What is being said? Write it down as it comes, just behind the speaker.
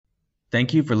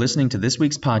Thank you for listening to this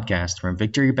week's podcast from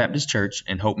Victory Baptist Church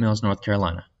in Hope Mills, North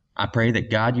Carolina. I pray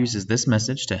that God uses this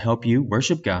message to help you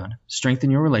worship God, strengthen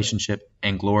your relationship,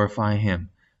 and glorify Him.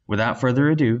 Without further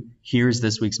ado, here is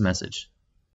this week's message.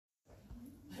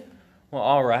 Well,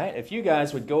 all right. If you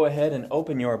guys would go ahead and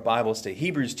open your Bibles to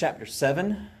Hebrews chapter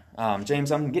 7. James,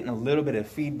 I'm getting a little bit of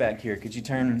feedback here. Could you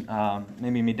turn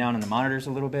maybe me down in the monitors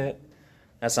a little bit?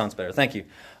 That sounds better. Thank you.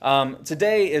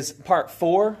 Today is part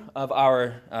 4 of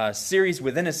our series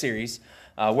within a series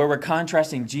where we're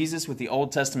contrasting Jesus with the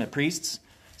Old Testament priests.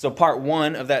 So part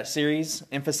 1 of that series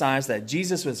emphasized that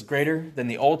Jesus was greater than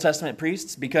the Old Testament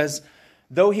priests because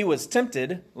though he was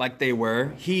tempted like they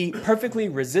were, he perfectly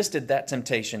resisted that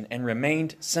temptation and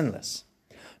remained sinless.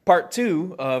 Part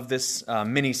 2 of this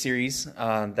mini-series,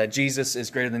 that Jesus is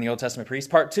greater than the Old Testament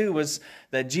priest, part 2 was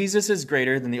that Jesus is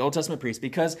greater than the Old Testament priest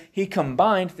because he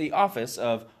combined the office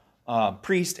of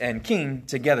priest and king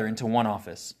together into one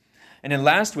office. And then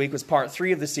last week was part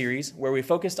 3 of the series where we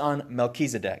focused on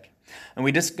Melchizedek. And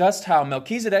we discussed how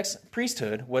Melchizedek's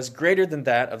priesthood was greater than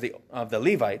that of the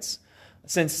Levites.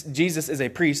 Since Jesus is a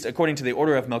priest according to the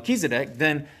order of Melchizedek,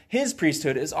 then his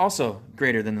priesthood is also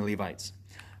greater than the Levites.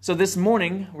 So this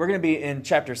morning, we're going to be in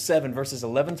chapter 7, verses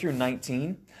 11 through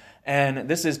 19. And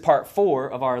this is part 4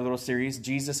 of our little series,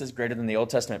 Jesus is greater than the Old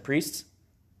Testament priests.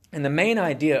 And the main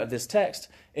idea of this text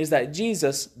is that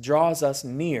Jesus draws us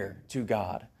near to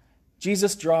God.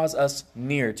 Jesus draws us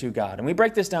near to God. And we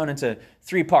break this down into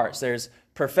 3 parts. There's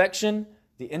perfection,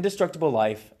 the indestructible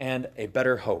life, and a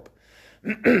better hope.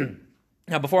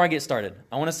 Now, before I get started,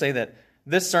 I want to say that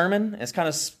this sermon is kind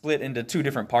of split into 2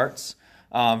 different parts.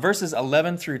 Verses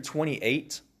 11 through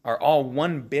 28 are all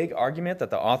one big argument that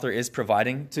the author is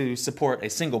providing to support a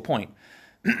single point.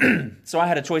 So I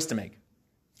had a choice to make.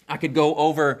 I could go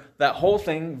over that whole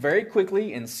thing very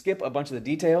quickly and skip a bunch of the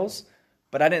details,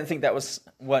 but I didn't think that was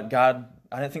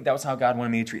how God wanted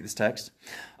me to treat this text.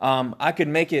 I could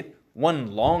make it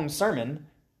one long sermon,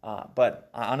 but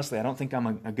honestly, I don't think I'm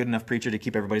a good enough preacher to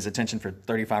keep everybody's attention for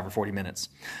 35 or 40 minutes.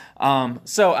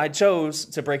 So I chose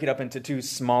to break it up into 2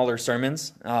 smaller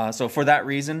sermons. So for that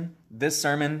reason, this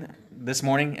sermon this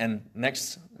morning and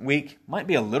next week might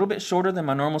be a little bit shorter than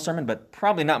my normal sermon, but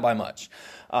probably not by much.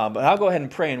 But I'll go ahead and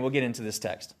pray and we'll get into this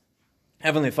text.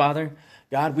 Heavenly Father,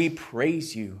 God, we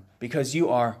praise you because you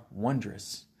are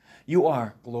wondrous. You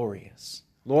are glorious.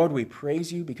 Lord, we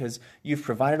praise you because you've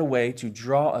provided a way to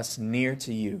draw us near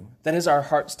to you. That is our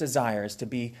heart's desire, is to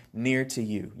be near to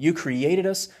you. You created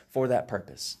us for that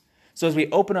purpose. So as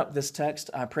we open up this text,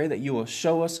 I pray that you will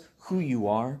show us who you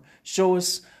are, show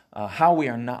us how we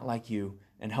are not like you,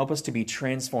 and help us to be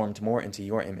transformed more into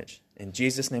your image. In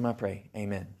Jesus' name I pray,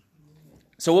 amen.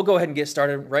 So we'll go ahead and get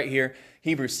started right here.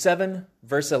 Hebrews 7,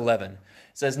 verse 11. It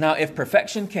says, "Now if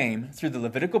perfection came through the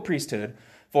Levitical priesthood,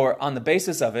 for on the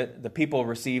basis of it, the people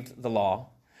received the law.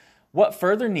 What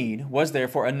further need was there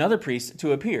for another priest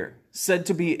to appear, said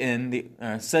to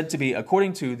be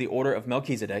according to the order of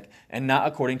Melchizedek, and not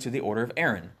according to the order of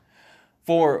Aaron?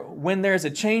 For when there is a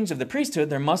change of the priesthood,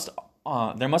 there must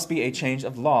be a change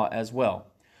of law as well.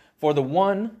 For the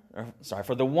one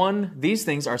these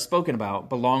things are spoken about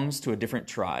belongs to a different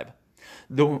tribe,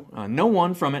 though no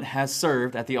one from it has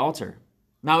served at the altar.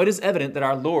 Now it is evident that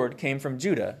our Lord came from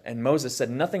Judah, and Moses said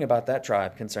nothing about that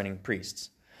tribe concerning priests."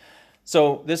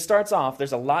 So this starts off,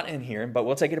 there's a lot in here, but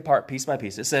we'll take it apart piece by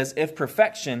piece. It says, if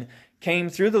perfection came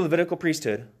through the Levitical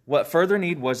priesthood, what further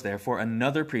need was there for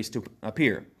another priest to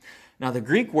appear? Now the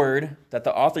Greek word that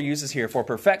the author uses here for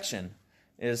perfection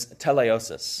is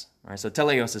teleiosis. All right, so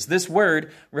teleiosis. This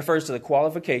word refers to the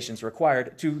qualifications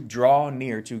required to draw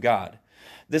near to God.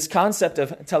 This concept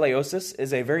of teleiosis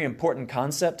is a very important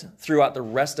concept throughout the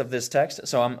rest of this text.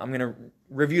 So I'm going to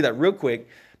review that real quick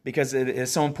because it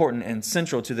is so important and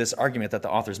central to this argument that the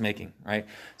author is making. Right?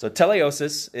 So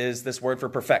teleiosis is this word for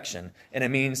perfection, and it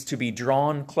means to be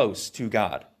drawn close to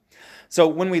God. So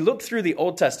when we look through the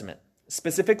Old Testament,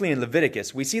 specifically in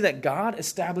Leviticus, we see that God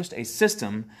established a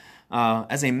system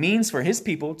as a means for his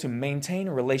people to maintain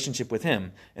a relationship with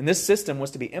him. And this system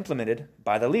was to be implemented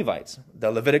by the Levites,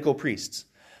 the Levitical priests.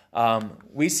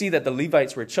 We see that the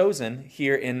Levites were chosen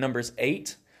here in Numbers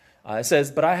 8. It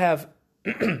says, "But I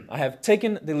have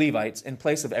taken the Levites in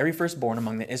place of every firstborn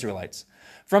among the Israelites.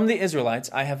 From the Israelites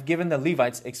I have given the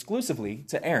Levites exclusively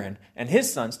to Aaron and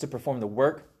his sons to perform the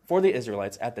work for the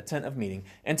Israelites at the tent of meeting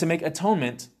and to make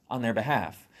atonement on their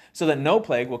behalf, so that no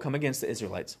plague will come against the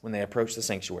Israelites when they approach the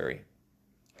sanctuary."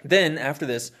 Then, after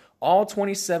this, all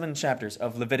 27 chapters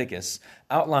of Leviticus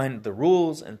outline the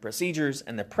rules and procedures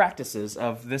and the practices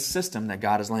of this system that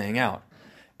God is laying out.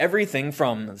 everything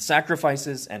from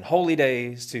sacrifices and holy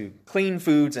days to clean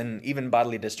foods and even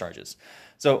bodily discharges.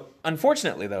 So,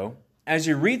 unfortunately, though, as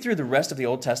you read through the rest of the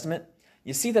Old Testament,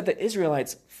 you see that the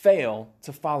Israelites fail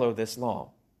to follow this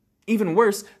law. Even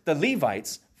worse, the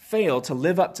Levites fail to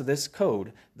live up to this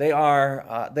code. They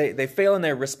fail in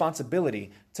their responsibility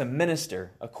to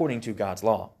minister according to God's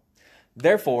law.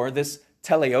 Therefore, this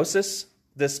teleosis,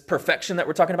 this perfection that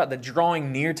we're talking about, the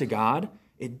drawing near to God,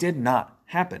 it did not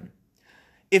happen.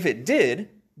 If it did,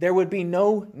 there would be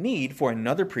no need for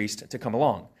another priest to come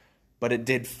along. But it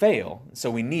did fail, so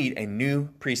we need a new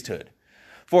priesthood.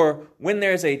 For when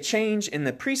there's a change in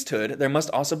the priesthood, there must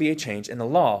also be a change in the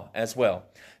law as well.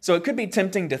 So it could be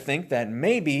tempting to think that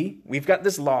maybe we've got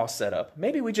this law set up.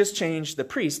 Maybe we just change the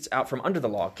priests out from under the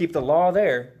law. Keep the law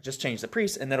there, just change the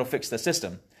priests, and that'll fix the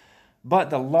system. But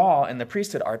the law and the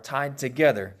priesthood are tied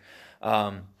together.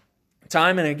 Time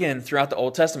and again, throughout the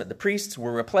Old Testament, the priests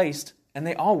were replaced, and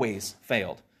they always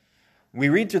failed. We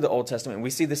read through the Old Testament, and we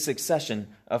see the succession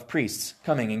of priests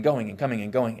coming and going and coming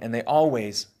and going, and they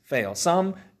always fail.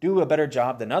 Some do a better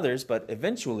job than others, but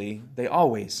eventually they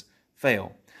always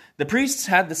fail. The priests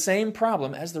had the same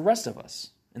problem as the rest of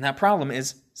us, and that problem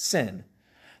is sin.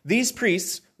 These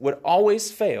priests would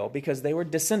always fail because they were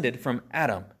descended from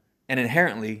Adam, and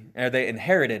they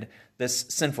inherited this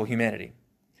sinful humanity.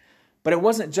 But it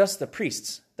wasn't just the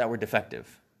priests that were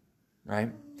defective,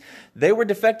 right? They were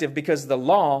defective because the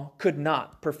law could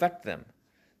not perfect them.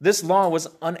 This law was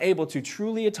unable to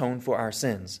truly atone for our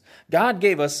sins. God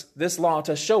gave us this law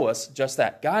to show us just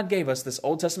that. God gave us this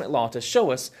Old Testament law to show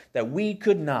us that we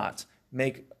could not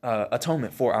make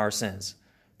atonement for our sins.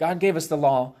 God gave us the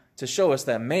law to show us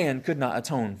that man could not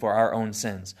atone for our own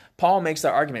sins. Paul makes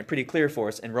that argument pretty clear for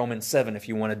us in Romans 7 if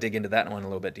you want to dig into that one a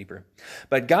little bit deeper.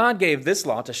 But God gave this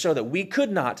law to show that we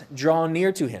could not draw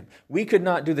near to him. We could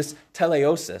not do this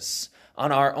teleosis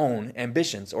on our own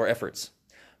ambitions or efforts.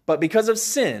 But because of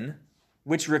sin,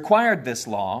 which required this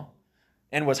law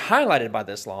and was highlighted by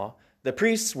this law, the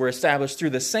priests were established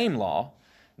through the same law.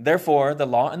 Therefore, the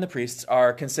law and the priests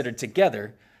are considered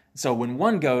together. So when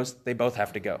one goes, they both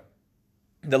have to go.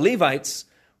 The Levites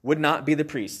would not be the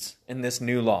priests in this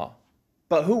new law.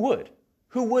 But who would?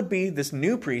 Who would be this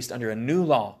new priest under a new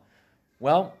law?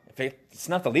 Well, if it's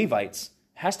not the Levites,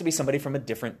 it has to be somebody from a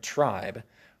different tribe.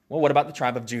 Well, what about the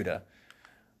tribe of Judah?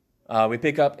 We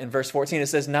pick up in verse 14. It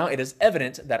says, "Now it is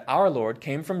evident that our Lord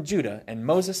came from Judah, and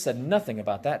Moses said nothing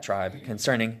about that tribe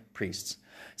concerning priests."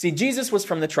 See, Jesus was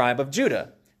from the tribe of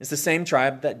Judah. It's the same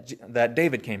tribe that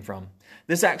David came from.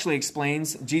 This actually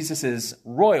explains Jesus'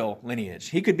 royal lineage.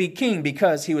 He could be king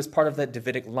because he was part of that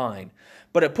Davidic line,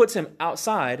 but it puts him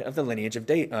outside of the lineage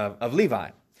of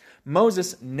Levi.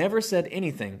 Moses never said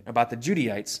anything about the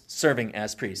Judaites serving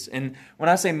as priests. And when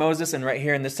I say Moses, and right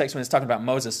here in this text when it's talking about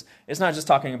Moses, it's not just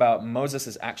talking about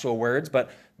Moses' actual words,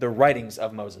 but the writings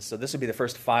of Moses. So this would be the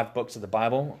first 5 books of the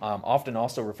Bible, often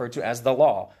also referred to as the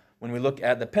law. When we look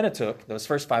at the Pentateuch, those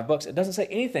first 5 books, it doesn't say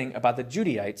anything about the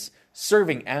Judaites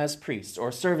serving as priests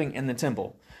or serving in the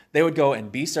temple. They would go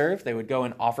and be served, they would go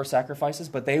and offer sacrifices,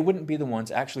 but they wouldn't be the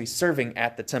ones actually serving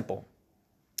at the temple.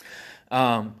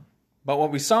 But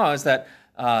what we saw is that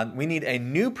we need a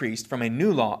new priest from a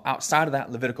new law outside of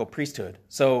that Levitical priesthood.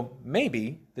 So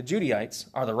maybe the Judaites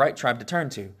are the right tribe to turn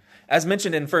to. As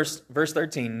mentioned in verse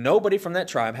 13, nobody from that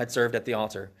tribe had served at the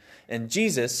altar. And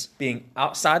Jesus, being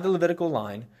outside the Levitical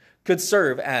line, could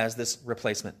serve as this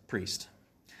replacement priest.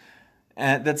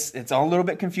 And it's all a little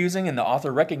bit confusing, and the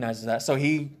author recognizes that. So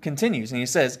he continues, and he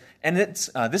says, "And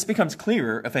this becomes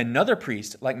clearer if another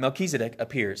priest like Melchizedek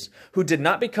appears, who did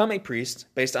not become a priest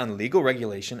based on legal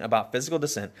regulation about physical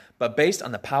descent, but based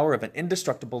on the power of an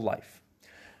indestructible life."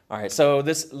 All right, so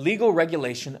this legal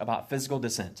regulation about physical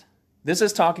descent, this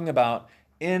is talking about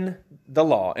in the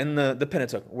law, in the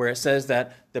Pentateuch, where it says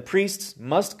that the priests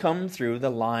must come through the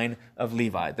line of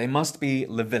Levi. They must be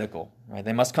Levitical, right?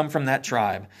 They must come from that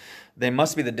tribe. They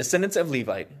must be the descendants of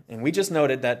Levite. And we just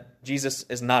noted that Jesus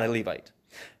is not a Levite.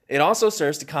 It also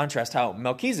serves to contrast how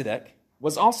Melchizedek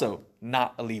was also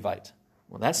not a Levite.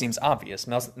 Well, that seems obvious.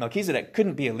 Melchizedek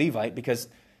couldn't be a Levite because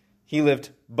he lived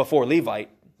before Levi,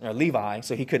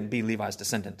 so he couldn't be Levi's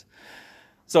descendant.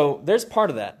 So there's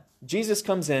part of that. Jesus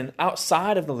comes in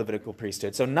outside of the Levitical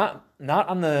priesthood, so not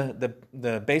on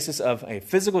the basis of a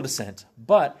physical descent,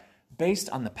 but based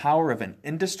on the power of an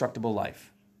indestructible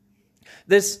life.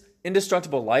 This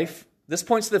indestructible life, this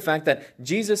points to the fact that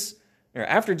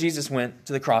after Jesus went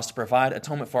to the cross to provide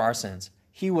atonement for our sins,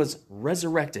 he was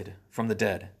resurrected from the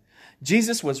dead.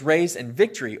 Jesus was raised in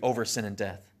victory over sin and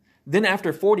death. Then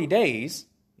after 40 days,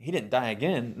 he didn't die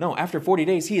again. No, after 40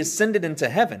 days, he ascended into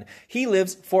heaven. He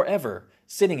lives forever,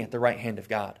 sitting at the right hand of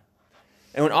God.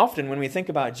 And often when we think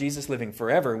about Jesus living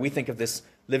forever, we think of this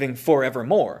living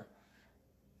forevermore.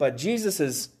 But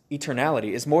Jesus'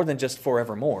 eternality is more than just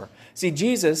forevermore. See,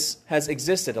 Jesus has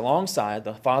existed alongside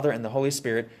the Father and the Holy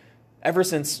Spirit ever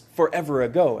since forever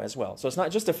ago as well. So it's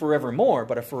not just a forevermore,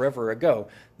 but a forever ago.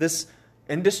 This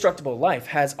indestructible life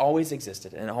has always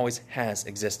existed and always has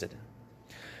existed.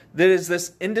 There is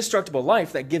this indestructible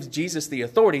life that gives Jesus the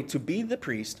authority to be the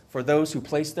priest for those who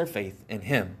place their faith in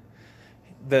him.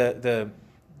 The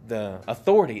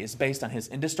authority is based on his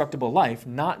indestructible life,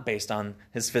 not based on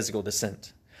his physical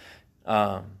descent.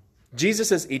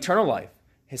 Jesus' eternal life,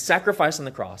 his sacrifice on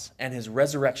the cross, and his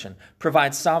resurrection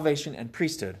provide salvation and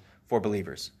priesthood for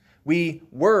believers. We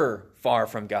were far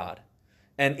from God.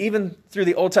 And even through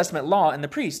the Old Testament law and the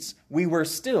priests, we were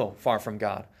still far from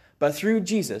God. But through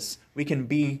Jesus, we can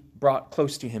be brought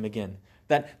close to him again.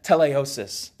 That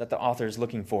teleosis that the author is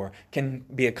looking for can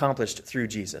be accomplished through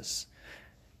Jesus.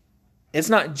 It's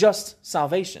not just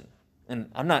salvation.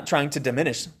 And I'm not trying to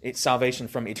diminish salvation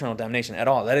from eternal damnation at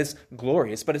all. That is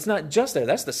glorious, but it's not just there.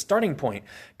 That's the starting point.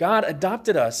 God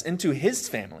adopted us into his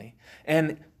family,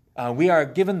 and we are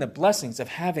given the blessings of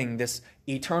having this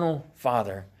eternal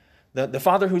Father, the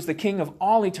Father who's the King of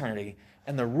all eternity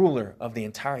and the ruler of the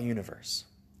entire universe.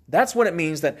 That's what it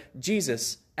means that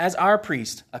Jesus, as our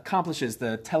priest, accomplishes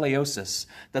the teleosis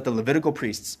that the Levitical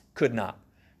priests could not.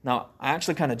 Now, I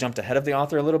actually kind of jumped ahead of the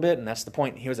author a little bit, and that's the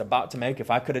point he was about to make if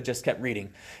I could have just kept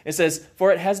reading. It says,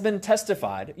 "For it has been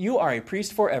testified, you are a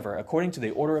priest forever, according to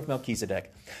the order of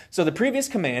Melchizedek." So the previous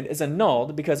command is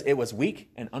annulled because it was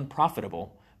weak and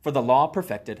unprofitable, for the law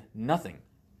perfected nothing.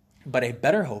 But a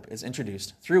better hope is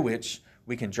introduced, through which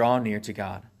we can draw near to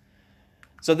God.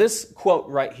 So this quote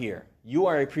right here, "You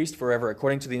are a priest forever,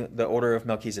 according to the order of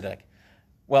Melchizedek."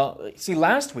 Well, see,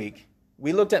 last week,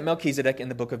 we looked at Melchizedek in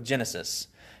the book of Genesis.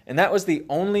 And that was the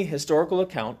only historical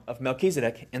account of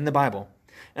Melchizedek in the Bible.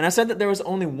 And I said that there was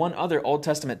only one other Old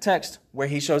Testament text where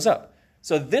he shows up.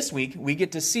 So this week, we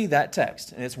get to see that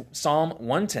text. And it's Psalm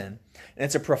 110. And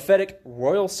it's a prophetic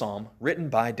royal psalm written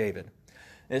by David.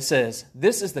 It says,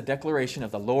 "This is the declaration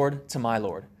of the Lord to my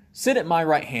Lord. Sit at my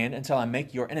right hand until I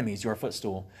make your enemies your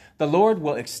footstool. The Lord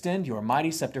will extend your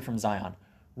mighty scepter from Zion.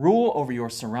 Rule over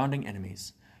your surrounding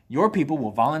enemies. Your people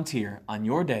will volunteer on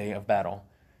your day of battle.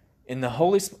 In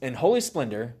holy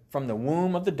splendor, from the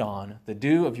womb of the dawn, the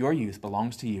dew of your youth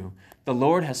belongs to you. The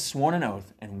Lord has sworn an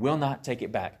oath and will not take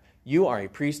it back. You are a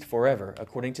priest forever,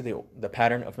 according to the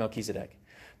pattern of Melchizedek.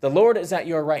 The Lord is at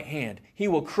your right hand. He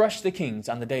will crush the kings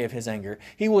on the day of his anger.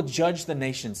 He will judge the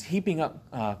nations, heaping up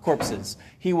corpses.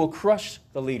 He will crush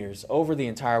the leaders over the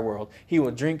entire world. He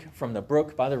will drink from the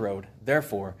brook by the road.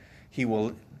 Therefore, he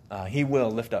will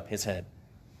lift up his head."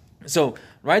 So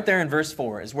right there in verse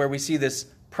 4 is where we see this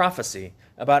prophecy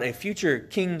about a future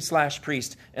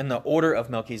king/priest in the order of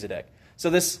Melchizedek. So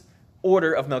this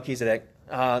order of Melchizedek,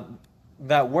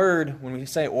 that word, when we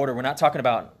say order, we're not talking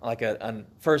about like a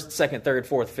first, second, third,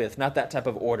 fourth, fifth, not that type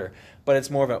of order, but it's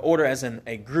more of an order as in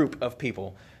a group of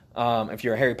people. If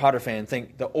you're a Harry Potter fan,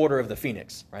 think the Order of the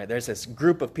Phoenix, right? There's this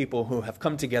group of people who have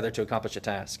come together to accomplish a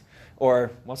task.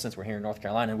 Or, well, since we're here in North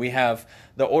Carolina, we have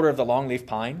the Order of the Longleaf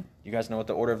Pine. You guys know what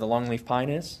the Order of the Longleaf Pine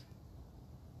is?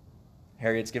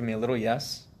 Harriet's giving me a little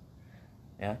yes.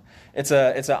 Yeah, it's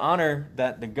an honor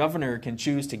that the governor can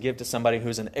choose to give to somebody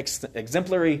who's an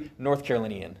exemplary North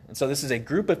Carolinian. And so this is a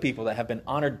group of people that have been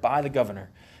honored by the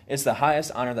governor. It's the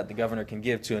highest honor that the governor can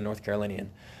give to a North Carolinian.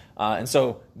 And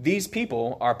so these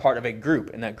people are part of a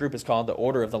group, and that group is called the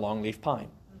Order of the Longleaf Pine.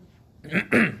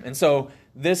 And so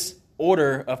this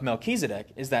order of Melchizedek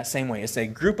is that same way. It's a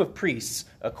group of priests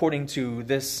according to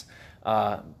this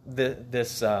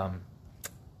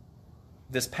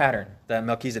pattern that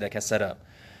Melchizedek has set up.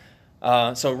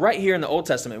 So right here in the Old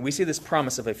Testament, we see this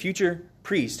promise of a future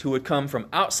priest who would come from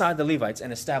outside the Levites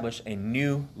and establish a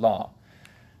new law.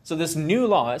 So this new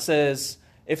law, it says,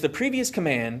 if the previous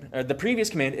command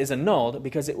is annulled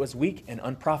because it was weak and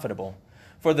unprofitable.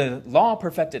 For the law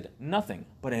perfected nothing,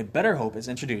 but a better hope is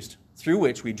introduced, through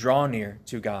which we draw near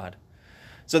to God.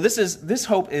 So this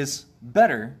hope is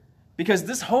better because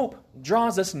this hope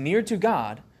draws us near to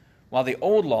God, while the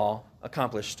old law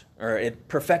it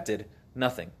perfected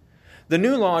nothing. The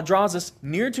new law draws us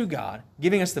near to God,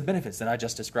 giving us the benefits that I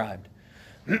just described.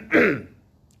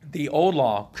 The old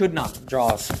law could not draw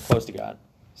us close to God.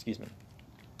 Excuse me.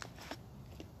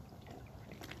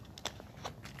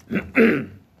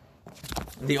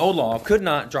 The old law could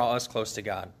not draw us close to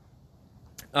God.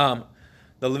 The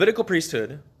Levitical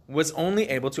priesthood was only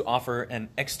able to offer an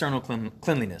external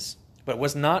cleanliness, but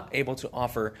was not able to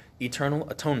offer eternal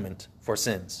atonement for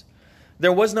sins.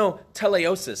 There was no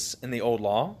teleosis in the old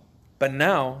law, but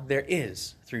now there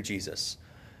is through Jesus.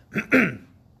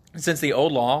 Since the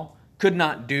old law could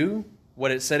not do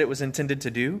what it said it was intended to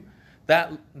do,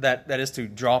 that is to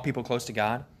draw people close to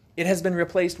God, it has been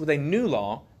replaced with a new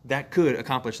law that could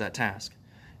accomplish that task.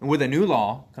 And with a new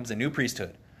law comes a new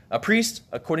priesthood, a priest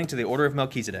according to the order of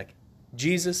Melchizedek,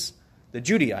 Jesus, the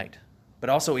Judahite, but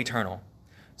also eternal.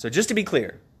 So just to be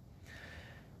clear,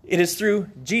 it is through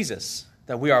Jesus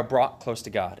that we are brought close to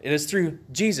God. It is through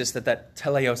Jesus that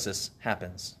teleosis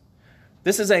happens.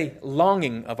 This is a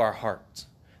longing of our heart.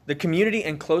 The community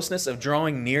and closeness of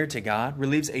drawing near to God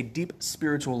relieves a deep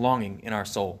spiritual longing in our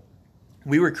soul.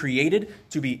 We were created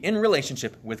to be in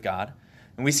relationship with God,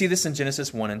 and we see this in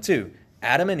Genesis 1 and 2.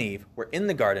 Adam and Eve were in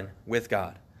the garden with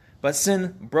God, but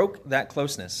sin broke that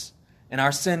closeness, and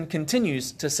our sin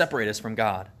continues to separate us from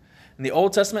God. And the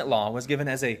Old Testament law was given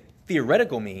as a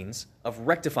theoretical means of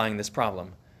rectifying this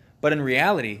problem, but in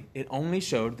reality, it only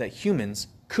showed that humans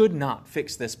could not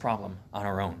fix this problem on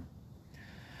our own.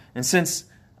 And since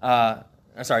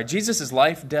Jesus'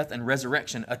 life, death, and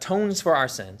resurrection atones for our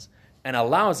sins and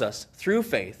allows us, through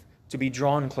faith, to be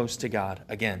drawn close to God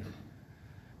again.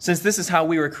 Since this is how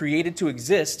we were created to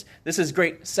exist, this is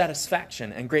great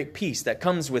satisfaction and great peace that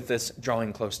comes with this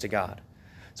drawing close to God.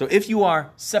 So if you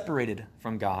are separated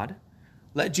from God,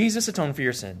 let Jesus atone for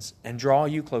your sins and draw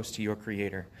you close to your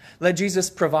Creator. Let Jesus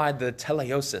provide the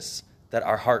teleosis that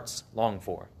our hearts long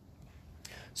for.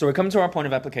 So we come to our point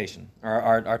of application, or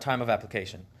our time of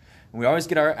application. And we always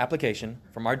get our application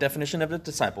from our definition of a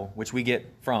disciple, which we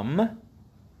get from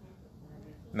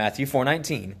Matthew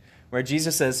 4:19, where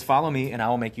Jesus says, "Follow me and I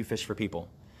will make you fish for people."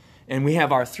 And we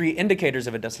have our 3 indicators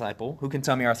of a disciple. Who can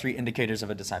tell me our 3 indicators of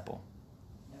a disciple?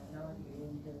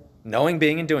 Knowing,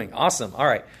 being, and doing. Awesome. All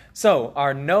right. So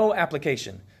our know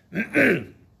application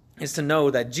is to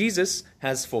know that Jesus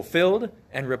has fulfilled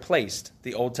and replaced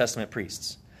the Old Testament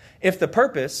priests. If the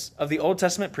purpose of the Old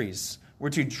Testament priests were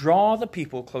to draw the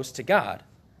people close to God,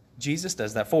 Jesus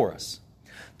does that for us.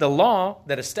 The law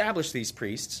that established these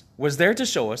priests was there to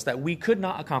show us that we could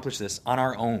not accomplish this on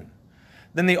our own.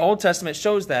 Then the Old Testament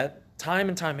shows that time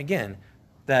and time again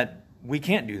that we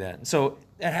can't do that. So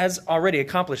it has already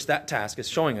accomplished that task, is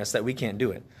showing us that we can't do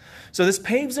it. So this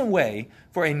paves a way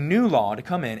for a new law to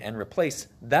come in and replace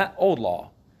that old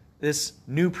law, this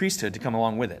new priesthood to come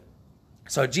along with it.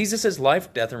 So Jesus'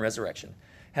 life, death, and resurrection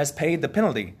has paid the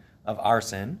penalty of our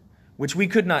sin, which we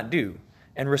could not do,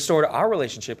 and restored our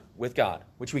relationship with God,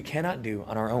 which we cannot do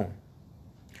on our own.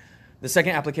 The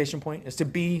second application point is to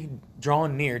be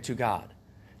drawn near to God.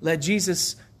 Let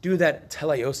Jesus do that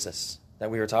teleosis that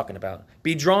we were talking about.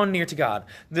 Be drawn near to God.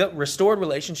 The restored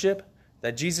relationship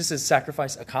that Jesus'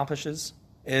 sacrifice accomplishes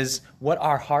is what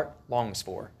our heart longs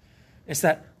for. It's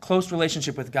that close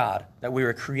relationship with God that we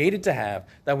were created to have,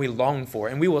 that we long for,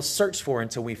 and we will search for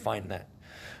until we find that.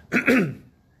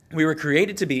 We were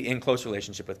created to be in close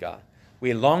relationship with God.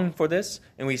 We long for this,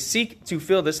 and we seek to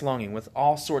fill this longing with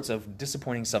all sorts of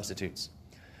disappointing substitutes.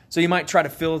 So you might try to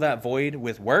fill that void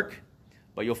with work,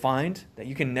 but you'll find that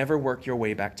you can never work your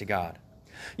way back to God.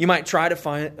 You might try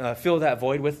to fill that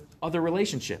void with other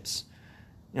relationships.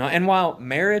 And while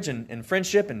marriage and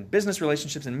friendship and business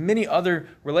relationships and many other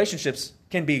relationships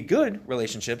can be good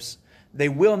relationships, they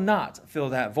will not fill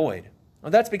that void.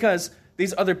 Well, that's because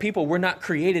these other people were not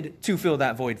created to fill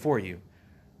that void for you.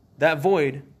 That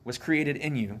void was created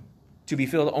in you to be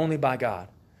filled only by God.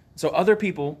 So other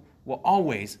people will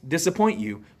always disappoint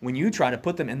you when you try to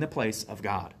put them in the place of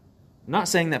God. I'm not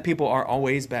saying that people are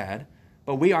always bad,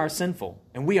 but we are sinful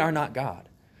and we are not God.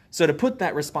 So to put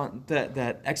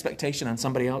that expectation on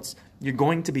somebody else, you're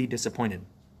going to be disappointed.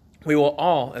 We will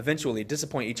all eventually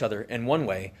disappoint each other in one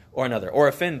way or another, or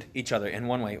offend each other in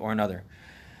one way or another.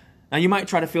 Now you might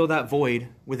try to fill that void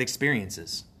with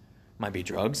experiences. It might be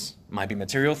drugs, it might be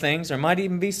material things, or it might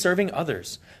even be serving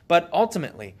others. But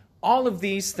ultimately, all of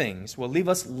these things will leave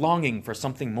us longing for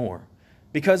something more,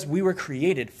 because we were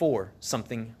created for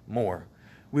something more.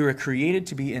 We were created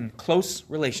to be in close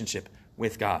relationship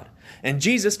with God. And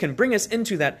Jesus can bring us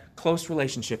into that close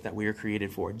relationship that we are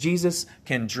created for. Jesus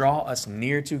can draw us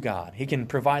near to God. He can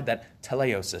provide that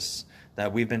teleosis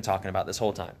that we've been talking about this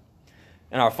whole time.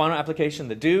 And our final application,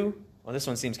 the do, well, this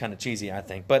one seems kind of cheesy, I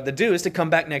think, but the do is to come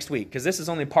back next week, because this is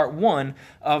only part 1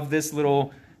 of this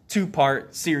little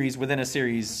 2-part series within a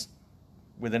series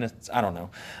I don't know.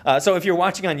 So if you're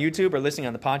watching on YouTube or listening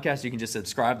on the podcast, you can just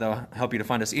subscribe. That'll help you to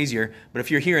find us easier. But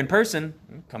if you're here in person,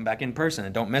 come back in person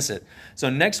and don't miss it. So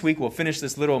next week, we'll finish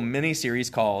this little mini-series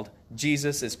called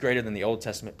Jesus is Greater Than the Old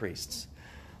Testament Priests.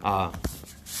 Let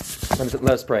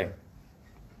us pray.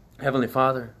 Heavenly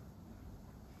Father,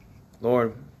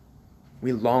 Lord,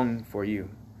 We long for you.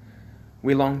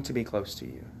 We long to be close to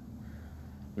you.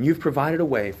 And you've provided a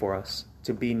way for us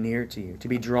to be near to you, to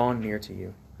be drawn near to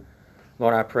you.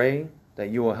 Lord, I pray that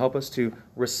you will help us to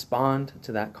respond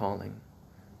to that calling.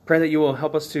 Pray that you will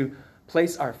help us to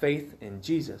place our faith in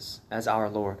Jesus as our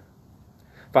Lord.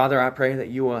 Father, I pray that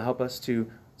you will help us to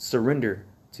surrender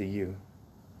to you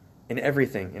in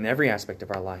everything, in every aspect of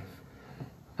our life.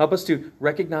 Help us to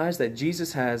recognize that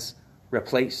Jesus has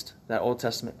replaced that Old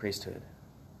Testament priesthood,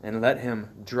 and let him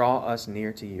draw us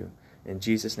near to you. In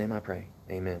Jesus' name I pray.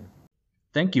 Amen.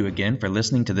 Thank you again for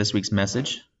listening to this week's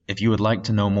message. If you would like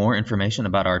to know more information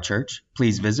about our church,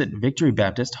 please visit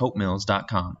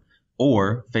victorybaptisthopemills.com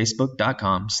or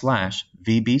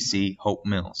facebook.com/VBC Hope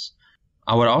Mills.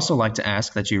 I would also like to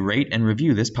ask that you rate and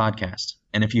review this podcast.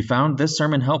 And if you found this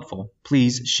sermon helpful,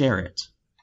 please share it.